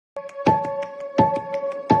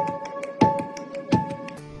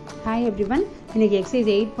Hi everyone, இன்னைக்கு exercise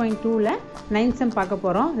 8.2ல 9th sum பார்க்க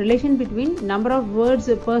போறோம். Relation between number of words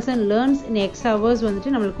a person learns in x hours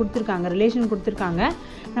வந்துட்டு நமக்கு கொடுத்திருக்காங்க. ரிலேஷன் கொடுத்திருக்காங்க.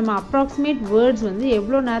 நம்ம approximate words வந்து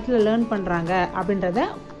எவ்வளவு நேரத்துல லேர்ன் பண்றாங்க அப்படின்றத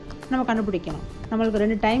நம்ம கண்டுபிடிக்கணும். நமக்கு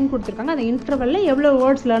ரெண்டு டைம் கொடுத்திருக்காங்க. அந்த இன்டர்வல்ல எவ்வளவு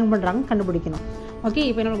வேர்ட்ஸ் லேர்ன் பண்றாங்க கண்டுபிடிக்கணும். ஓகே,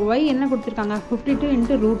 இப்போ நமக்கு y என்ன கொடுத்திருக்காங்க? 52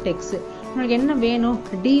 into root x. நமக்கு என்ன வேணும்?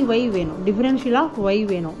 dy வேணும். டிஃபரன்ஷியல் ஆஃப் y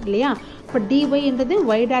வேணும் இல்லையா? இப்போ dy என்றது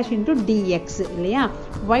y dash into dx இல்லையா?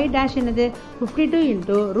 y dash என்னது 52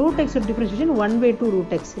 into root x differentiation 1/2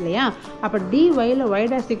 root x இல்லையா? அப்போ dy ல y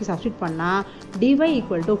dash க்கு சப்ஸ்டிட் பண்ணா dy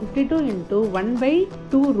equal to 52 into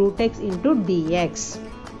 1/2 root x into dx.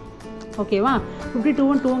 ஓகேவா? 52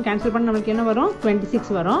 and 2 கேன்சல் பண்ண நமக்கு என்ன வரும்? 26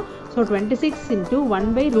 வரும். So 26 into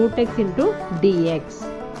 1/root x into dx.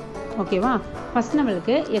 ஓகேவா? ஃபர்ஸ்ட்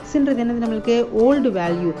நம்மளுக்கு xன்றது என்னது? நம்மளுக்கு ஓல்டு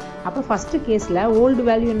வேல்யூ. அப்போ ஃபர்ஸ்ட் கேஸ்ல ஓல்டு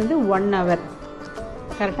வேல்யூ என்னது? 1 hour.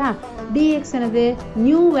 கரெக்டா? dx என்னது?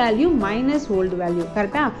 New value minus old value.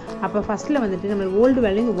 கரெக்டா? அப்போ ஃபர்ஸ்ட்ல வந்துட்டு நம்மளுக்கு ஓல்டு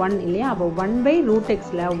வேல்யூ 1 இல்லையா? அப்போ 1/root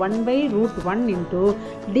xல 1/√1 into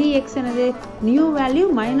dx என்னது? New value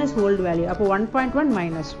minus old value. அப்போ 1.1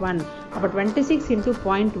 minus 1. அப்போ 26 into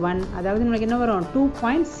 0.1 அதாவது நமக்கு என்ன வரும்?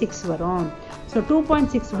 2.6 வரும். ஸோ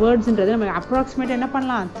 2.6 வேர்ட்ஸ்ன்றது நம்ம அப்ராக்சிமேட் என்ன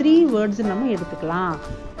பண்ணலாம்? 3 வேர்ட்ஸ் நம்ம எடுத்துக்கலாம்.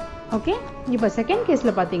 ஓகே, இப்போ செகண்ட்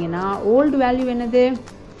கேஸில் பார்த்தீங்கன்னா ஓல்டு வேல்யூ என்னது?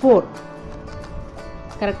 4.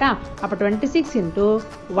 கரெக்டா? அப்போ 26 into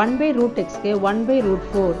 1/root xக்கு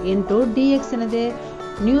 1/√4 into dx என்னது?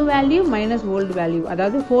 New value minus old value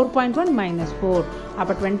அதாவது 4.1 minus 4.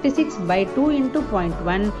 அப்போ 26/2 into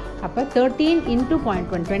 0.1. அப்போ 13 into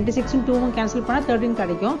 0.1. 26 and 2 கேன்சல் பண்ணால் 13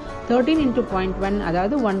 கிடைக்கும். 13 into 0.1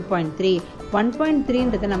 அதாவது 1.3.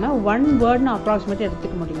 1.3ன்றதை நம்ம 1 வேர்ட்னு அப்ராக்சிமேட்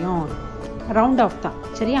எடுத்துக்க முடியும். ரவுண்ட் ஆஃப் தான்,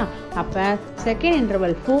 சரியா? அப்போ செகண்ட்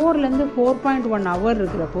இன்டர்வல் 4லேருந்து 4.1 hour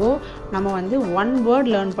இருக்கிறப்போ நம்ம வந்து 1 வேர்ட்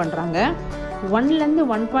லேர்ன் பண்ணுறாங்க. 1லேருந்து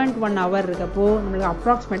 1.1 hour இருக்கப்போ நம்மளுக்கு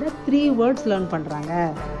அப்ராக்சிமேட்டாக 3 வேர்ட்ஸ் லேர்ன் பண்ணுறாங்க.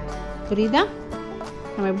 புரியுதா?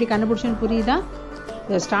 நம்ம எப்படி கண்டுபிடிச்சோன்னு புரியுதா?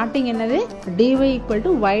 ஸ்டார்டிங் என்னது? dy equal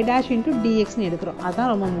to y dash into dxன்னு எடுக்கிறோம்.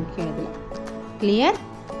 அதுதான் ரொம்ப முக்கியம் இதில். கிளியர்?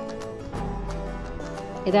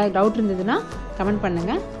 ஏதாவது டவுட் இருந்ததுன்னா கமெண்ட்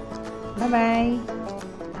பண்ணுங்க. பாய்.